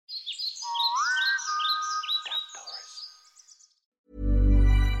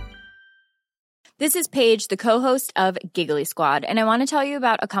This is Paige, the co-host of Giggly Squad, and I want to tell you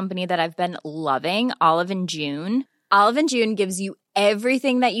about a company that I've been loving, Olive & June. Olive & June gives you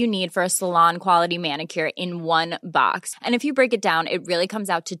everything that you need for a salon-quality manicure in one box. And if you break it down, it really comes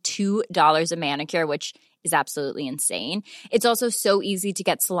out to $2 a manicure, which is absolutely insane. It's also so easy to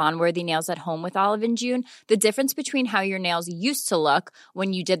get salon-worthy nails at home with Olive & June. The difference between how your nails used to look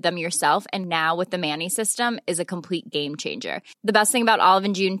when you did them yourself and now with the Mani system is a complete game changer. The best thing about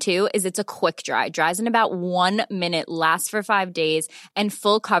Olive & June, too, is it's a quick dry. Dries in about 1 minute, lasts for 5 days, and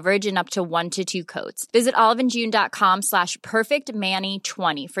full coverage in up to 1 to 2 coats. Visit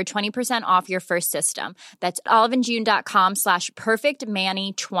oliveandjune.com/perfectmani20 for 20% off your first system. That's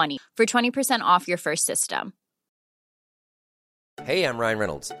oliveandjune.com/perfectmani20 for 20% off your first system. Hey, I'm Ryan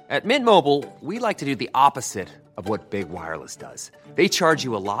Reynolds. At Mint Mobile, we like to do the opposite of what Big Wireless does. They charge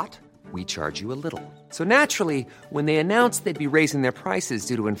you a lot, we charge you a little. So naturally, when they announced they'd be raising their prices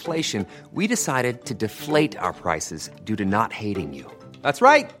due to inflation, we decided to deflate our prices due to not hating you. That's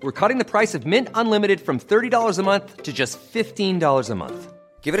right. We're cutting the price of Mint Unlimited from $30 a month to just $15 a month.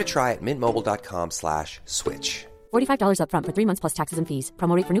 Give it a try at mintmobile.com/switch. $45 up front for 3 months plus taxes and fees.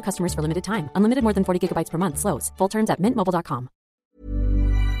 Promo rate for new customers for limited time. Unlimited more than 40 gigabytes per month. Slows full terms at mintmobile.com.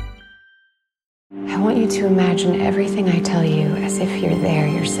 I want you to imagine everything I tell you as if you're there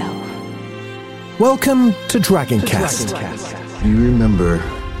yourself. Welcome to Dragoncast. Do you remember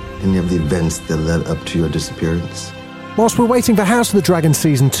any of the events that led up to your disappearance? Whilst we're waiting for House of the Dragon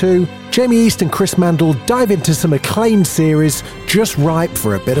Season 2, Jamie East and Chris Mandel dive into some acclaimed series just ripe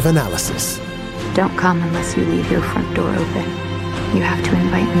for a bit of analysis. Don't come unless you leave your front door open. You have to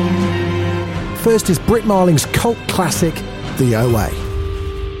invite me in. First is Brit Marling's cult classic, The OA.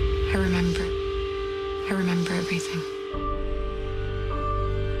 I remember everything.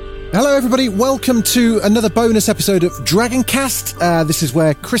 Hello everybody, welcome to another bonus episode of Dragoncast. This is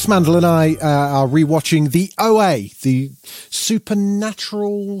where Chris Mandel and I are rewatching The OA, the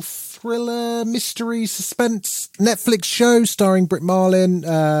supernatural thriller, mystery, suspense Netflix show starring Brit Marlin.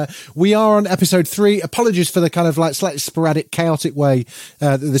 We are on episode 3. Apologies for the kind of like slightly sporadic, chaotic way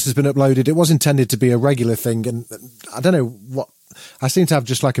that this has been uploaded. It was intended to be a regular thing, and I don't know what, I seem to have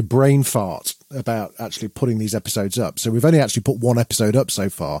just like a brain fart about actually putting these episodes up. So we've only actually put 1 episode up so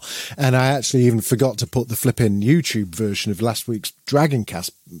far, and I actually even forgot to put the flipping YouTube version of last week's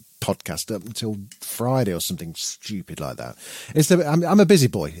Dragoncast podcast up until Friday or something stupid like that. I'm a busy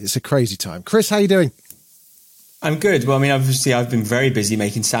boy. It's a crazy time. Chris, how you doing? I'm good. Well, I mean, obviously I've been very busy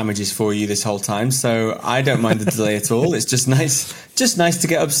making sandwiches for you this whole time, so I don't mind the delay at all. It's just nice to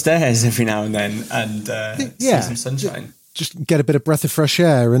get upstairs every now and then and see some sunshine. Just get a bit of breath of fresh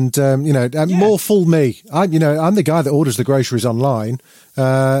air and, more full me. I'm the guy that orders the groceries online.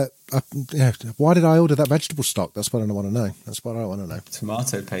 Why did I order that vegetable stock? That's what I want to know.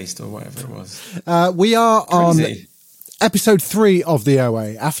 Tomato paste or whatever it was. We are crazy. On episode 3 of the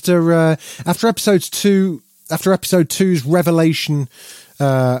OA. After episode 2's revelation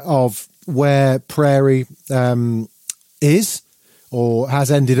of where Prairie is or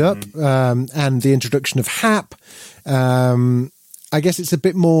has ended up, and the introduction of Hap. I guess it's a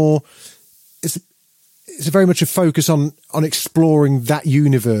bit more. It's very much a focus on exploring that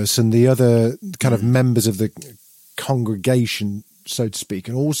universe and the other kind of members of the congregation, so to speak,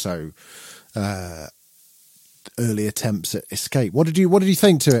 and also early attempts at escape. What did you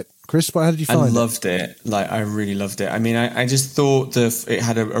think to it, Chris? How did you find it? I loved it. I really loved it. I mean, I just thought it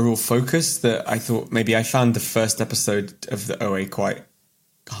had a real focus that I thought maybe I found the first episode of the OA quite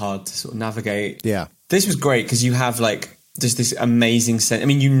hard to sort of navigate. Yeah. This was great because you have like just this amazing sense. I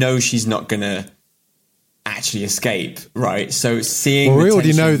mean, she's not going to actually escape, right? So seeing... Well, we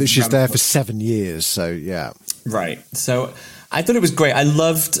already know that she's there for 7 years, so yeah. Right. So I thought it was great. You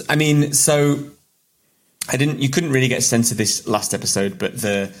couldn't really get a sense of this last episode, but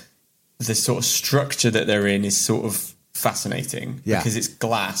the sort of structure that they're in is sort of fascinating because it's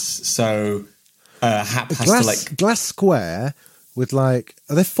glass. So Hap has to like... Glass square... with like,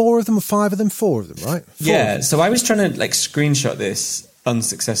 are there 4 of them or 5 of them? 4 of them, right? 4 yeah. So I was trying to like screenshot this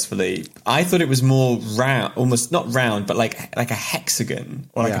unsuccessfully. I thought it was more round, almost not round, but like a hexagon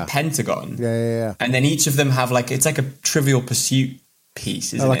or like a pentagon. Yeah. And then each of them have it's like a Trivial Pursuit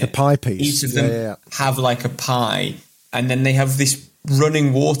piece, isn't it? Like a pie piece. Each of them have like a pie, and then they have this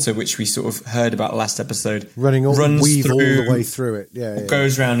running water, which we sort of heard about last episode. Weave all the way through it. Yeah.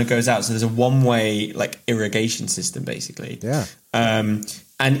 Goes round and goes out. So there's a one-way like irrigation system, basically. Yeah.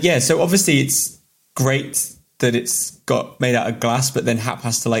 So obviously it's great that it's got made out of glass, but then Hap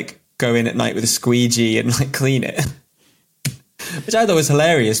has to like go in at night with a squeegee and like clean it. Which I thought was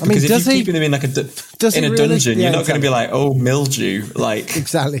hilarious, because if you're keeping them in like a dungeon, you're not going to be like, oh, mildew, like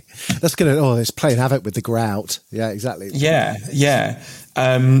exactly. That's going to it's playing havoc with the grout. Yeah, exactly. Yeah.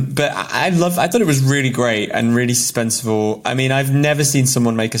 But I thought it was really great and really suspenseful. I mean, I've never seen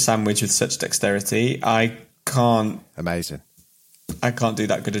someone make a sandwich with such dexterity. Amazing. I can't do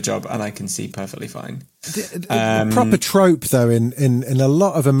that good a job, and I can see perfectly fine. The proper trope, though, in a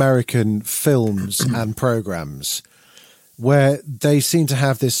lot of American films and programs, where they seem to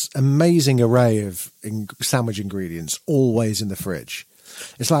have this amazing array of sandwich ingredients always in the fridge.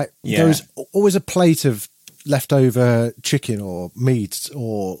 It's like there's always a plate of leftover chicken or meat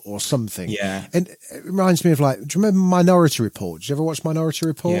or something. Yeah. And it reminds me of, like, do you remember Minority Report? Did you ever watch Minority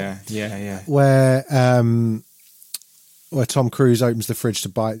Report? Yeah. Where Tom Cruise opens the fridge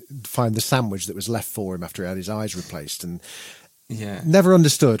to find the sandwich that was left for him after he had his eyes replaced, and never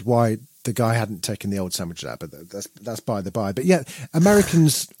understood why the guy hadn't taken the old sandwich out, but that's by the by. But yeah,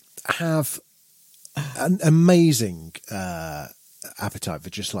 Americans have an amazing appetite for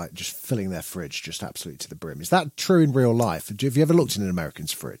just filling their fridge just absolutely to the brim. Is that true in real life? Have you ever looked in an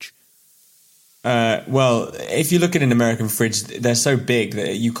American's fridge? Well, if you look at an American fridge, they're so big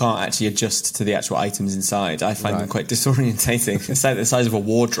that you can't actually adjust to the actual items inside. I find them quite disorientating. It's like the size of a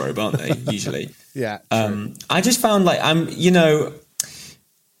wardrobe, aren't they, usually? Yeah. I just found, like,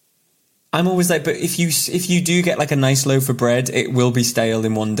 I'm always like, but if you do get like a nice loaf of bread, it will be stale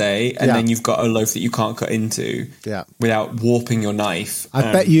in one day, and then you've got a loaf that you can't cut into without warping your knife.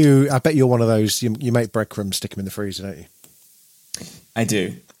 I bet you're one of those. You make breadcrumbs, stick them in the freezer, don't you? I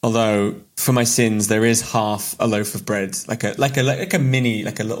do. Although for my sins, there is half a loaf of bread, like a mini,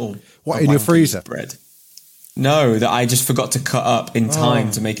 like a little. What, in your freezer? Bread. No, that I just forgot to cut up in time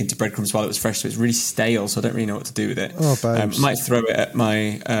to make into breadcrumbs while it was fresh, so it's really stale. So I don't really know what to do with it. Oh, babes. Might throw it at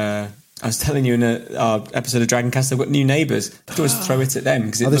my. I was telling you in our episode of Dragoncast, I've got new neighbours. I could always throw it at them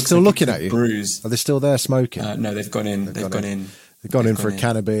because are they still looking at you? Bruise. Are they still there smoking? No, they've gone in. They've gone in. They've gone in for a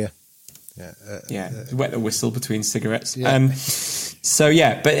can of beer. Wet the whistle between cigarettes. Yeah. So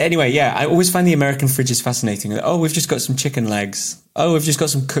yeah, but anyway, I always find the American fridges fascinating. Oh, we've just got some chicken legs. Oh, we've just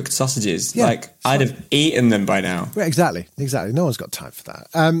got some cooked sausages. Yeah, I'd have eaten them by now. Yeah, exactly. No one's got time for that.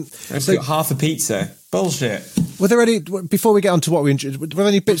 I've got half a pizza. Bullshit. Were there any, before we get on to what we enjoyed, were there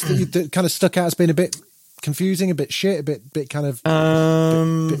any bits that kind of stuck out as being a bit confusing, a bit shit, a bit kind of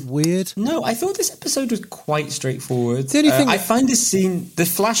bit weird? No, I thought this episode was quite straightforward. The only thing I find the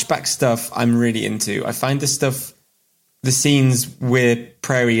flashback stuff I'm really into. I find the scenes where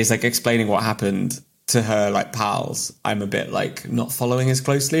Prairie is like explaining what happened to her like pals, I'm a bit like not following as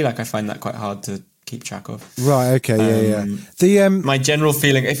closely. Like I find that quite hard to keep track of. Right. Okay. Yeah. My general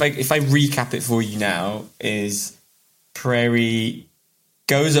feeling, if I recap it for you now, is Prairie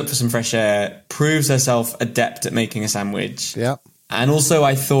goes up for some fresh air, proves herself adept at making a sandwich. Yeah. And also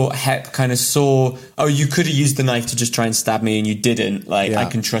I thought Hep kind of saw, you could have used the knife to just try and stab me and you didn't. Like, I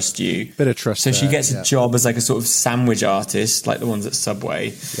can trust you. Bit of trust. So she gets a job as like a sort of sandwich artist, like the ones at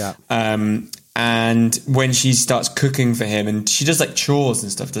Subway. Yeah. And when she starts cooking for him, and she does like chores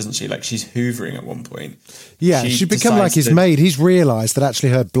and stuff, doesn't she? Like she's hoovering at one point. Yeah, she's become like his maid. He's realised that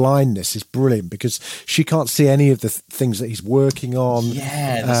actually her blindness is brilliant because she can't see any of the things that he's working on.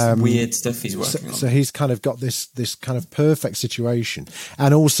 Yeah, this weird stuff he's working on. So he's kind of got this kind of perfect situation.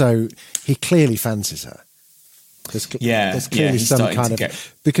 And also, he clearly fancies her. There's clearly some kind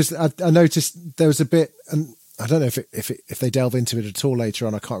of... Because I noticed there was a bit... and I don't know if they delve into it at all later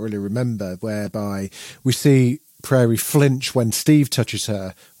on. I can't really remember. Whereby we see Prairie flinch when Steve touches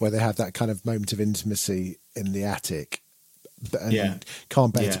her, where they have that kind of moment of intimacy in the attic, and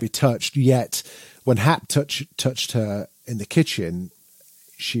can't bear to be touched. Yet when Hap touched her in the kitchen,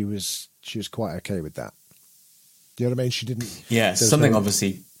 she was quite okay with that. Do you know what I mean? She didn't. Yeah, something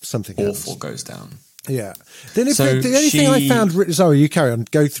awful else goes down. Yeah. The only thing I found... Sorry, you carry on.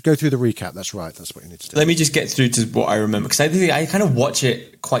 Go through the recap. That's right. That's what you need to do. Let me just get through to what I remember. Because I kind of watch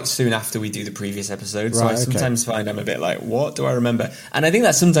it quite soon after we do the previous episode. So I sometimes find I'm a bit like, what do I remember? And I think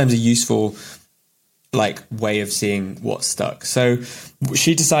that's sometimes a useful like way of seeing what stuck. So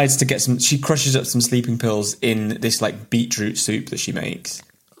she decides to get she crushes up some sleeping pills in this like beetroot soup that she makes.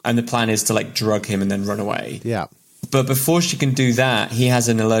 And the plan is to like drug him and then run away. Yeah. But before she can do that, he has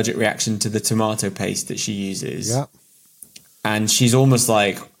an allergic reaction to the tomato paste that she uses. Yeah. And she's almost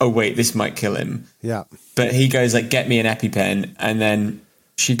like, oh, wait, this might kill him. Yeah. But he goes like, get me an EpiPen. And then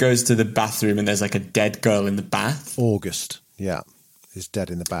she goes to the bathroom and there's like a dead girl in the bath. August. Yeah. Is dead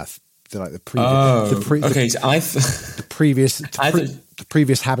in the bath. They're like the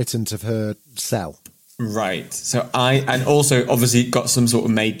previous habitant of her cell. Right. So and also obviously got some sort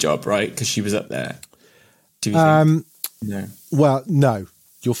of maid job, right? Because she was up there. Do you think? No. Well, no.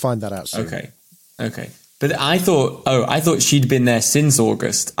 You'll find that out soon. Okay. But I thought she'd been there since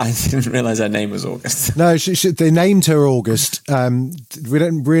August. I didn't realise her name was August. No, they named her August. We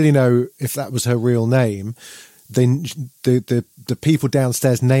don't really know if that was her real name. The people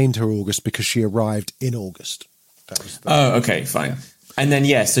downstairs named her August because she arrived in August. Okay, fine. And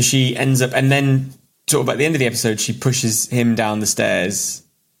then, so she ends up, and then sort of at the end of the episode, she pushes him down the stairs,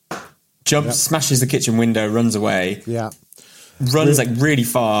 smashes the kitchen window, runs away. Yeah. Runs like really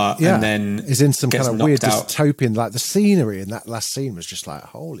far, and then is in some kind of weird out. dystopian. Like the scenery in that last scene was just like,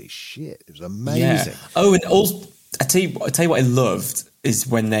 holy shit, it was amazing. Yeah. Oh, and also, I tell you what I loved is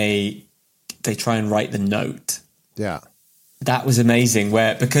when they try and write the note. Yeah, that was amazing.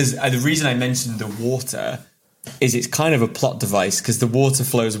 Because the reason I mentioned the water is it's kind of a plot device because the water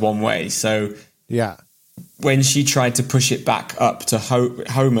flows one way. So yeah, when she tried to push it back up to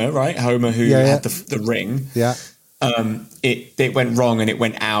Homer, right? Homer who had the ring. Yeah. It went wrong and it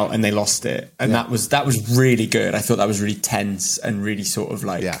went out and they lost it, and that was really good. I thought that was really tense and really sort of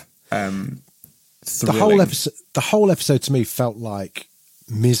like thrilling. The whole episode to me felt like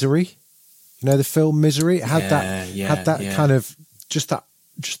Misery. You know the film Misery? It had that kind of just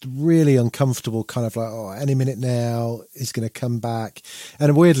really uncomfortable kind of like, any minute now he's going to come back.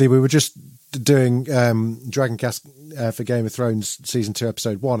 And weirdly, we were just doing Dragoncast for Game of Thrones season 2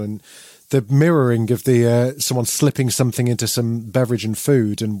 episode 1, and the mirroring of the someone slipping something into some beverage and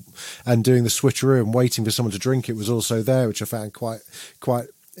food and doing the switcheroo and waiting for someone to drink it was also there, which I found quite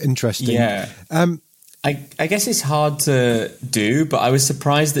interesting. Yeah. I guess it's hard to do, but I was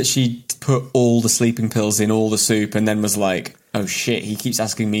surprised that she put all the sleeping pills in all the soup and then was like, oh shit, he keeps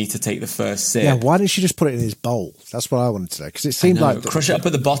asking me to take the first sip. Yeah, why didn't she just put it in his bowl? That's what I wanted to know, because it seemed like... Crush it up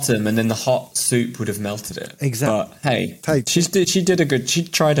at the bottom and then the hot soup would have melted it. Exactly. But hey, she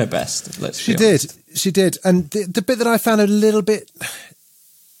tried her best. She did. And the bit that I found a little bit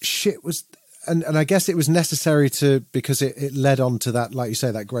shit was... And I guess it was necessary because it led on to that, like you say,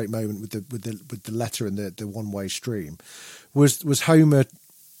 that great moment with the letter and the one-way stream, was Homer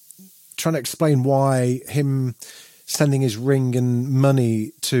trying to explain why him sending his ring and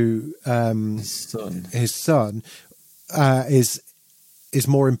money to his son is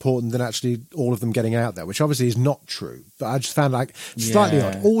more important than actually all of them getting out there, which obviously is not true. But I just found like slightly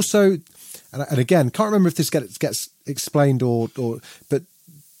odd. Also, and again, can't remember if this gets explained or but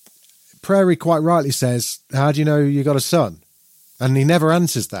Prairie quite rightly says, "How do you know you got a son?" And he never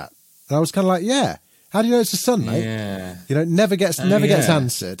answers that. And I was kind of like, "Yeah, how do you know it's a son, mate?" Yeah. You know, never gets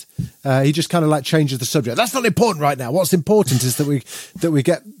answered. He just kind of like changes the subject. That's not important right now. What's important is that we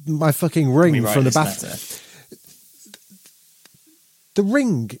get my fucking ring from the bathroom. The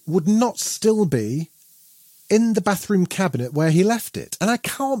ring would not still be in the bathroom cabinet where he left it, and I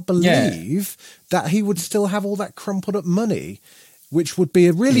can't believe that he would still have all that crumpled up money, which would be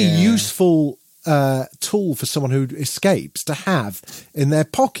a really useful tool for someone who escapes to have in their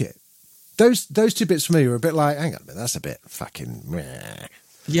pocket. Those two bits for me were a bit like, hang on a minute, that's a bit fucking meh.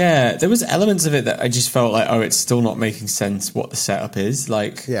 Yeah, there was elements of it that I just felt like, it's still not making sense what the setup is.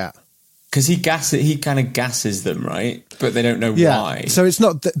 Like, because he kind of gasses them, right? But they don't know why. So it's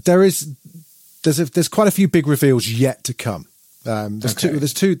not. There's quite a few big reveals yet to come.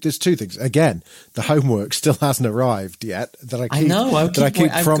 There's two things. Again, the homework still hasn't arrived yet. I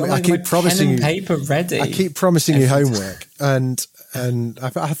keep promising you. Paper ready. I keep promising you homework, and I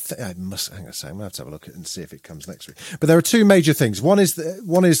must hang on a second. I'm gonna have to have a look at it and see if it comes next week. But there are two major things. One is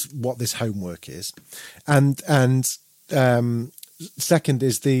what this homework is, and second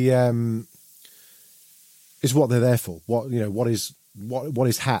is is what they're there for. What is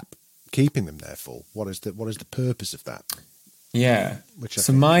HAP keeping them there for? What is the purpose of that? Yeah.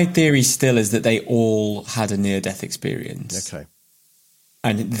 So my theory still is that they all had a near-death experience. Okay.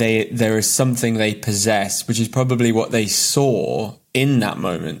 And there is something they possess, which is probably what they saw in that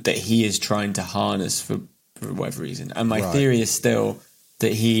moment that he is trying to harness for whatever reason. And my theory is still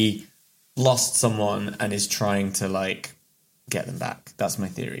that he lost someone and is trying to like get them back. That's my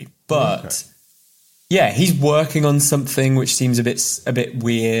theory. But he's working on something which seems a bit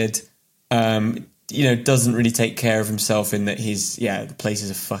weird. Doesn't really take care of himself in that the place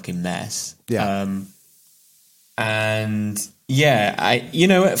is a fucking mess. Yeah. At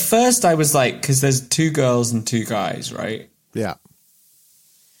first I was like, because there's 2 girls and 2 guys, right? Yeah.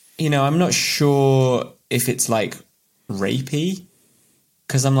 I'm not sure if it's like rapey,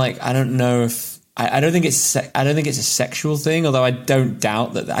 because I'm like, I don't know if I don't think it's a sexual thing, although I don't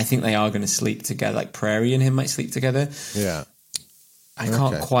doubt that. I think they are going to sleep together, like Prairie and him might sleep together. Yeah. I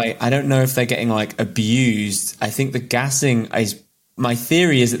can't I don't know if they're getting like abused. I think the gassing my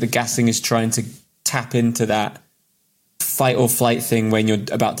theory is that the gassing is trying to tap into that fight or flight thing when you're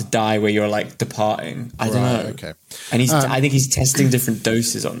about to die, where you're like departing. I don't know. Okay. And I think he's testing different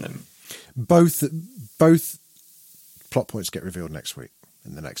doses on them. Both plot points get revealed next week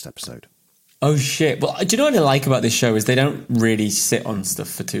in the next episode. Oh shit! Well, do you know what I like about this show is they don't really sit on stuff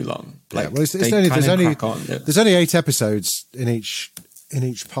for too long. Like, well, there's only 8 episodes in each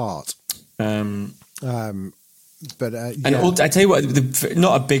part. But and I tell you what,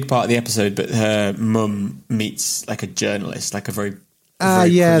 not a big part of the episode, but her mum meets like a journalist, like a very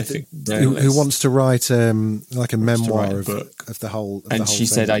prolific journalist. who wants to write like a memoir of the whole. And she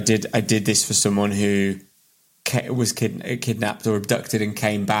said, "I did this for someone who was kidnapped or abducted and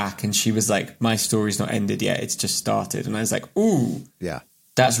came back." And she was like, "My story's not ended yet; it's just started." And I was like, "Ooh, yeah."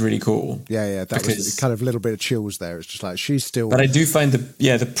 That's really cool. Yeah. That was kind of a little bit of chills there. It's just like she's still. But I do find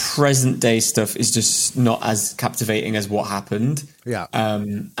the present day stuff is just not as captivating as what happened. Yeah.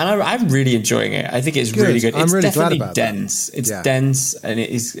 And I'm really enjoying it. I think it's really good. It's really definitely dense. That. It's dense and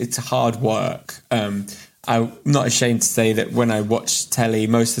it's hard work. I'm not ashamed to say that when I watch telly,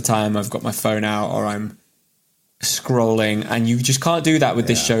 most of the time I've got my phone out or I'm scrolling, and you just can't do that with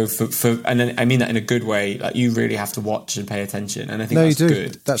this show and I mean that in a good way. Like, you really have to watch and pay attention, and I think that's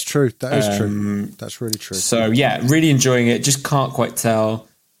good. That's true. That is true. That's really true. So yeah, really enjoying it. Just can't quite tell.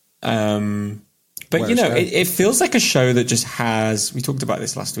 But it feels like a show that just has, we talked about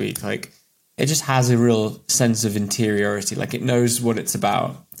this last week, like it just has a real sense of interiority. Like, it knows what it's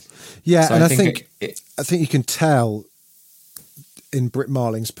about. Yeah. So and I think you can tell in Brit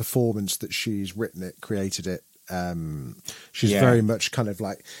Marling's performance that she's written it, created it. She's very much kind of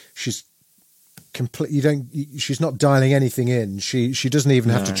like, she's complete. She's not dialing anything in. She doesn't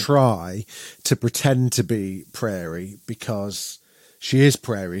even have to try to pretend to be Prairie, because she is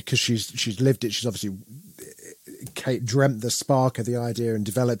Prairie, because she's lived it. She's obviously dreamt the spark of the idea and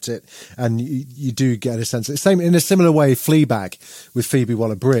developed it. And you do get a sense, same in a similar way, Fleabag with Phoebe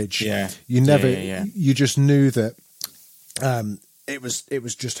Waller-Bridge. Yeah. You just knew that, it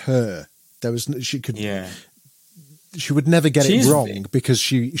was just her. She would never get it wrong, because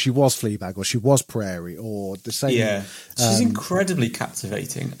she was Fleabag, or she was Prairie, or the same. Yeah, she's incredibly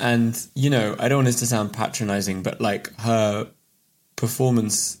captivating. And, I don't want this to sound patronizing, but like, her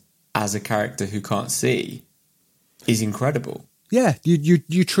performance as a character who can't see is incredible. Yeah,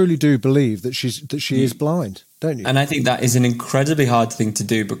 you truly do believe that she is blind, don't you? And I think that is an incredibly hard thing to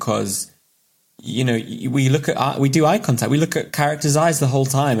do, because we do eye contact. We look at characters' eyes the whole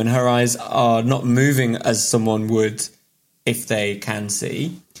time, and her eyes are not moving as someone would if they can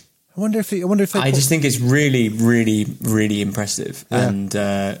see. I wonder if they. I just think it's really, really, really impressive, and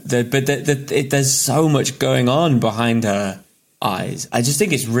there's so much going on behind her eyes. I just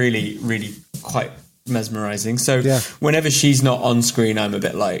think it's really, really quite mesmerizing. So whenever she's not on screen, I'm a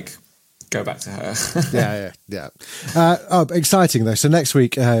bit like, go back to her. Yeah. Exciting though. So next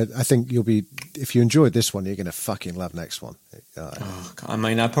week, I think if you enjoyed this one, you're going to fucking love next one. I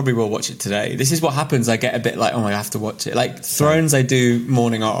mean, I probably will watch it today. This is what happens. I get a bit like, I have to watch it. Like Thrones, I do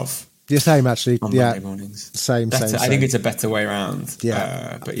morning of. Yeah, same actually. On Monday mornings. Same. I think it's a better way around.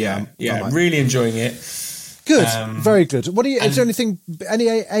 Yeah. But really enjoying it. Good, very good. What do you? Is there any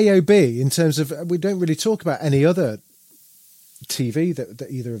AOB in terms of? We don't really talk about any other TV that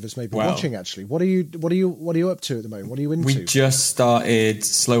either of us may be watching. Actually, what are you up to at the moment? What are you into? We just started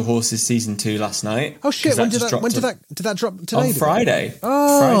Slow Horses season 2 last night. Oh shit! When did that drop today? On Friday.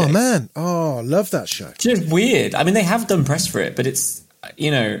 Oh man! Oh, I love that show. Just weird. I mean, they have done press for it, but it's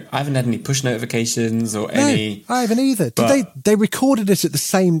I haven't had any push notifications or any. I haven't either. They recorded it at the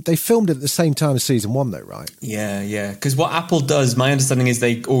same? They filmed it at the same time as season 1, though, right? Yeah. Because what Apple does, my understanding is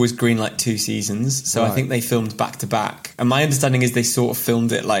they always greenlight 2 seasons. So I think they filmed back to back, and my understanding is they sort of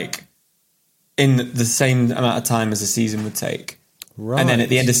filmed it like in the same amount of time as a season would take. Right. And then at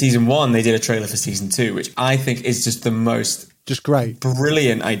the end of season 1, they did a trailer for season 2, which I think is just the most great,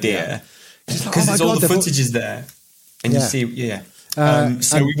 brilliant idea, because all the footage is there, and you see,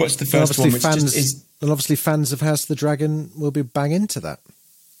 so we watched the first one, which and obviously fans of House of the Dragon will be bang into that.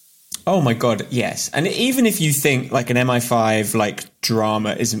 Oh my god, yes! And even if you think like an MI5 like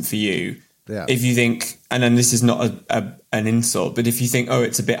drama isn't for you, if you think, and then this is not an insult, but if you think,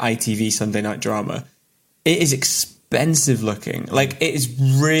 it's a bit ITV Sunday night drama, it is expensive looking. Like it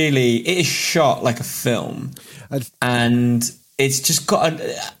is shot like a film, and it's just got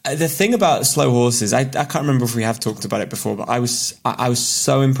the thing about Slow Horses. I can't remember if we have talked about it before, but I was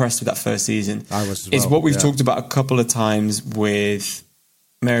so impressed with that first season. I was as well. It's what we've talked about a couple of times with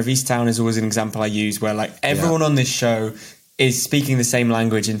Mayor of Easttown is always an example I use, where like everyone on this show is speaking the same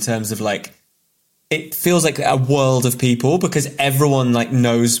language in terms of like it feels like a world of people because everyone like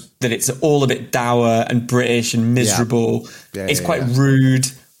knows that it's all a bit dour and British and miserable. It's quite rude.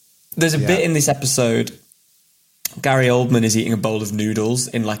 There's a bit in this episode, Gary Oldman is eating a bowl of noodles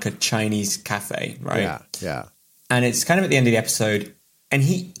in like a Chinese cafe, right? Yeah. And it's kind of at the end of the episode, and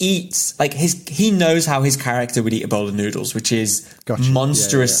he eats like he knows how his character would eat a bowl of noodles, which is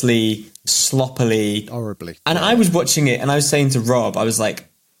monstrously, sloppily, horribly. And I was watching it, and I was saying to Rob, I was like,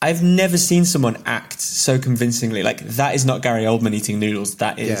 I've never seen someone act so convincingly. Like, that is not Gary Oldman eating noodles.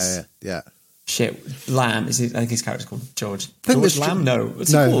 That is shit. Lamb. I think his character's called George. George Lamb? No.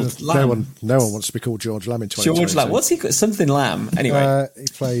 What's he called? Lamb. No one wants to be called George Lamb in 2022. George Lamb. What's he called? Something Lamb. Anyway. He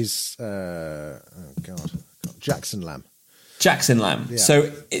plays, Jackson Lamb. Jackson Lamb. Yeah. So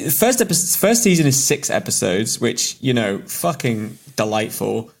first season is 6 episodes, which, you know, fucking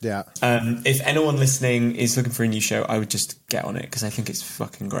delightful. Yeah. If anyone listening is looking for a new show, I would just get on it because I think it's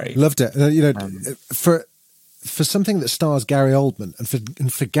fucking great. Loved it. For something that stars Gary Oldman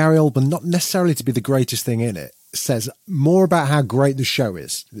and for Gary Oldman not necessarily to be the greatest thing in it, says more about how great the show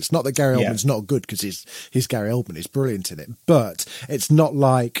is. It's not that Gary Oldman's not good because he's Gary Oldman. He's brilliant in it, but it's not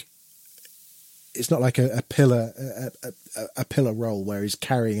like a pillar role where he's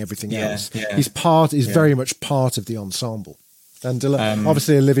carrying everything else. Yeah. He's very much part of the ensemble. And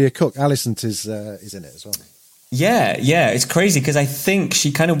obviously Olivia Cook, Alicent is in it as well. Yeah, it's crazy because I think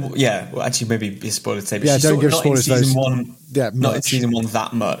she kind of actually maybe be a spoiler to say, but she's don't give not in spoilers. Season 1. Not in Season 1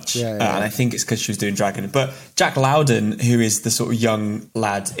 that much. And I think it's because she was doing Dragon. But Jack Lowden, who is the sort of young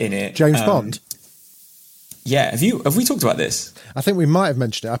lad in it, James Bond. Yeah, have we talked about this? I think we might have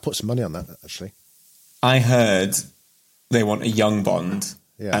mentioned it. I put some money on that actually. I heard they want a young Bond,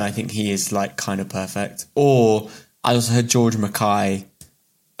 and I think he is like kind of perfect. Or I also heard George Mackay.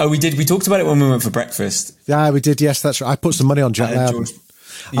 Oh, we did. We talked about it when we went for breakfast. Yeah, we did. Yes, that's right. I put some money on Jack Lowden.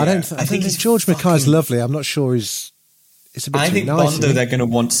 I think George Mackay's lovely. I'm not sure it's a bit. I too think nice, Bond, though, they're going to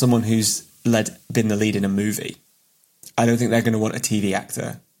want someone who's been the lead in a movie. I don't think they're going to want a TV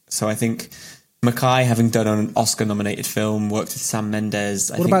actor. So I think Mackay, having done an Oscar-nominated film, worked with Sam Mendes.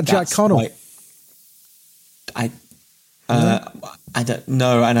 What about Jack Connell? I don't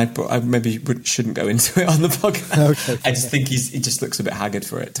know, and I maybe shouldn't go into it on the podcast. Okay. I just think he just looks a bit haggard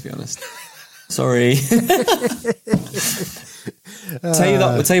for it, to be honest. Sorry. Tell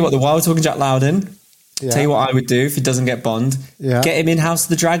you what, while we're talking Jack Lowden, tell you what I would do if he doesn't get Bond. Get him in House of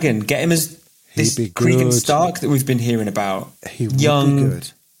the Dragon. Get him as this Cregan Stark that we've been hearing about. He would young, be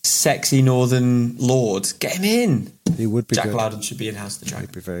good. Sexy Northern Lord. Get him in. He would be Jack good. Lowden should be in House of the Dragon.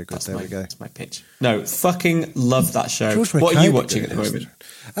 He'd be very good. We go. That's my pitch. No, fucking love that show. What are you watching at the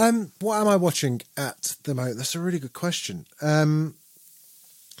moment? What am I watching at the moment? That's a really good question. I'm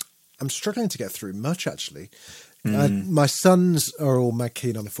struggling to get through much, actually. My sons are all mad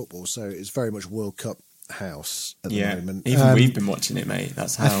keen on the football, so it's very much World Cup house at the moment. Even we've been watching it, mate.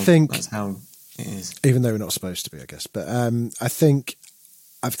 That's how it is. Even though we're not supposed to be, I guess. But I think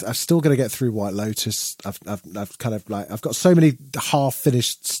I've still got to get through White Lotus. I've kind of like, I've got so many half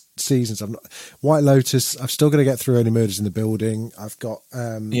finished seasons. White Lotus. I've still got to get through Only Murders in the Building. I've got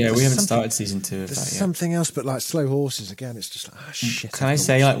we haven't started season 2 of that yet. Something else, but like Slow Horses again. It's just like, oh shit. Can I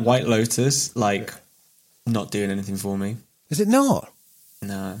say like White Lotus, like not doing anything for me? Is it not?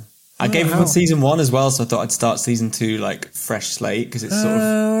 No. I gave up on season 1 as well, so I thought I'd start season 2 like fresh slate because it's sort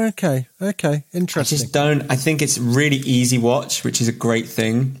of okay, interesting. I think it's really easy watch, which is a great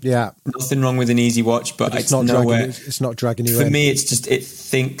thing. Yeah, nothing wrong with an easy watch, but it's not nowhere. It's not dragging you for in. me. It's just it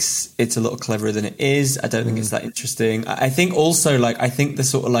thinks it's a little cleverer than it is. I don't think it's that interesting. I think also I think the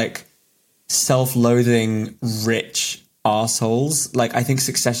sort of like self-loathing rich arseholes. Like I think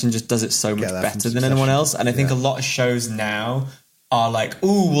Succession just does it so much better than anyone else, and I think a lot of shows now are like,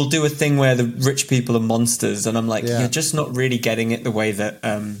 ooh, we'll do a thing where the rich people are monsters. And I'm like, you're just not really getting it the way that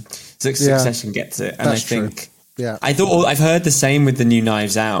Succession gets it. And that's I think, true. I've heard the same with the new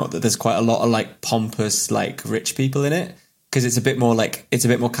Knives Out, that there's quite a lot of like pompous, like rich people in it. Because it's a bit more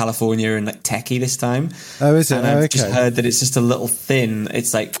California and like techie this time. Oh, is it? And I've just heard that it's just a little thin.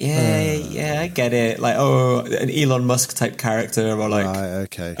 It's like, I get it. Like, an Elon Musk type character or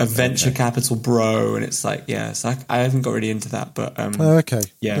like a venture capital bro. And it's like, so I haven't got really into that. But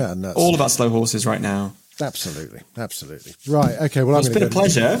all about Slow Horses right now. Absolutely. Right. Okay. Well, it's been a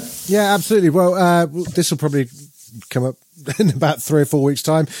pleasure. Yeah, absolutely. Well, this will probably come up in about 3 or 4 weeks'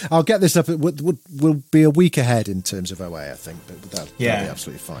 time. I'll get this up. It will be a week ahead in terms of OA, I think, but that'll be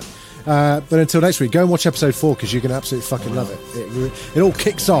absolutely fine. But until next week, go and watch episode 4 because you're going to absolutely fucking love it. It all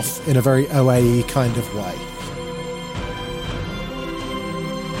kicks off in a very OA kind of way.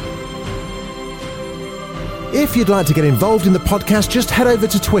 If you'd like to get involved in the podcast, just head over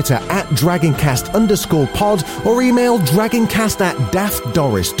to Twitter at DragonCast_pod or email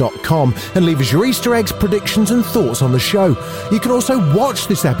dragoncast@daftdoris.com and leave us your Easter eggs, predictions and thoughts on the show. You can also watch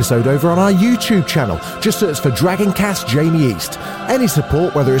this episode over on our YouTube channel. Just search for Dragoncast Jamie East. Any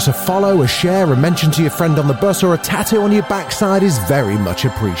support, whether it's a follow, a share, a mention to your friend on the bus or a tattoo on your backside, is very much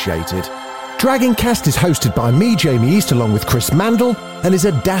appreciated. Dragoncast is hosted by me, Jamie East, along with Chris Mandel, and is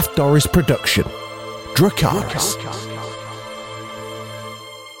a Daft Doris production. Dracarys.